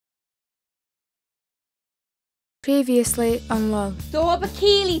Previously on LOL. Dober,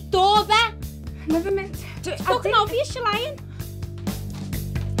 Keely, Dober! Never meant to. It's fucking obvious you're lying.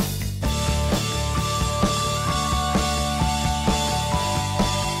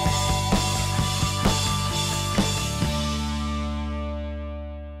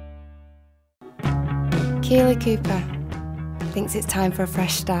 Keely Cooper thinks it's time for a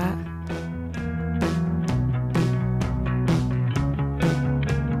fresh start.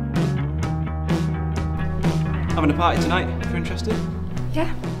 Having a party tonight, if you're interested.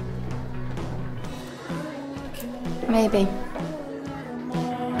 Yeah. Maybe.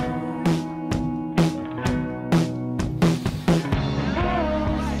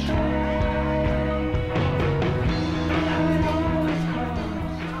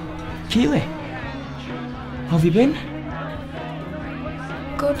 Keely, how have you been?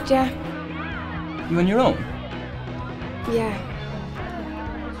 Good, yeah. You on your own? Yeah.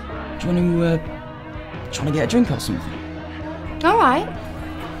 Do you want to get a drink or something? All right.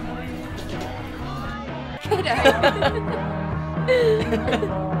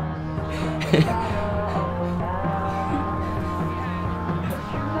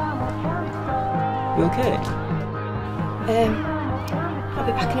 You okay? I'll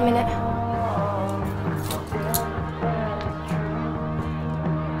be back in a minute.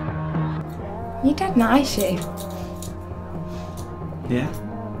 You're dead nice, you. Yeah?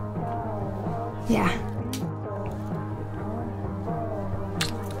 Yeah.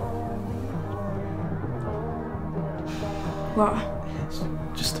 What? It's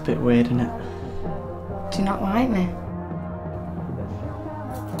just a bit weird, isn't it? Do you not like me?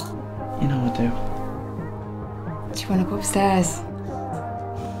 You know I do. Do you want to go upstairs?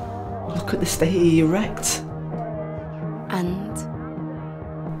 Look at the state you wrecked. And?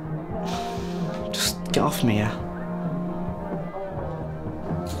 Just get off me, yeah?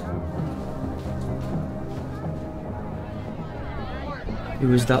 Who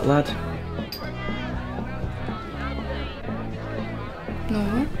was that lad? No.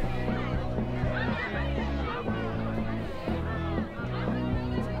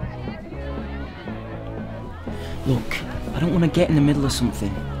 Look, I don't want to get in the middle of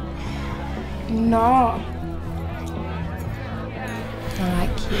something. No. I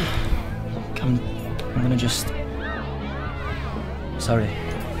like you. I'm gonna just... Sorry.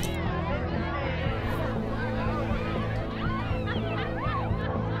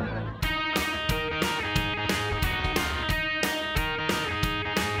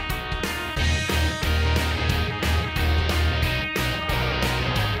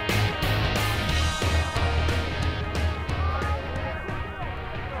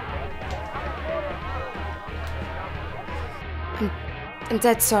 I'm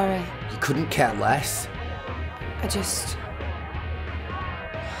dead sorry. You couldn't care less. I just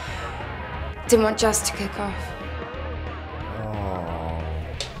didn't want Jazz to kick off. Oh.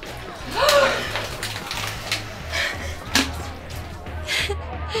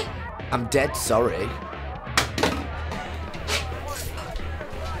 I'm dead sorry.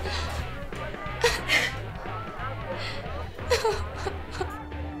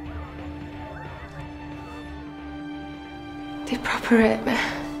 They proper it.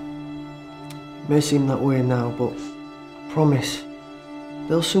 May seem that way now, but I promise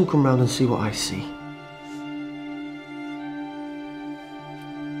they'll soon come round and see what I see.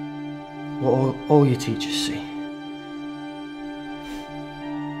 What all your teachers see.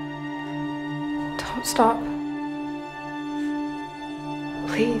 Don't stop.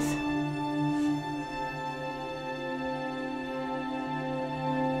 Please.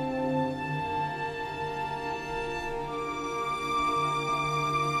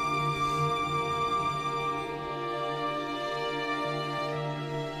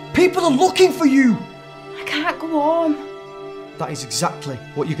 People are looking for you! I can't go home. That is exactly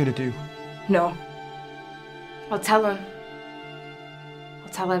what you're going to do. No. I'll tell them.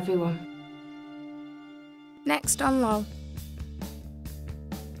 I'll tell everyone. Next on LOL.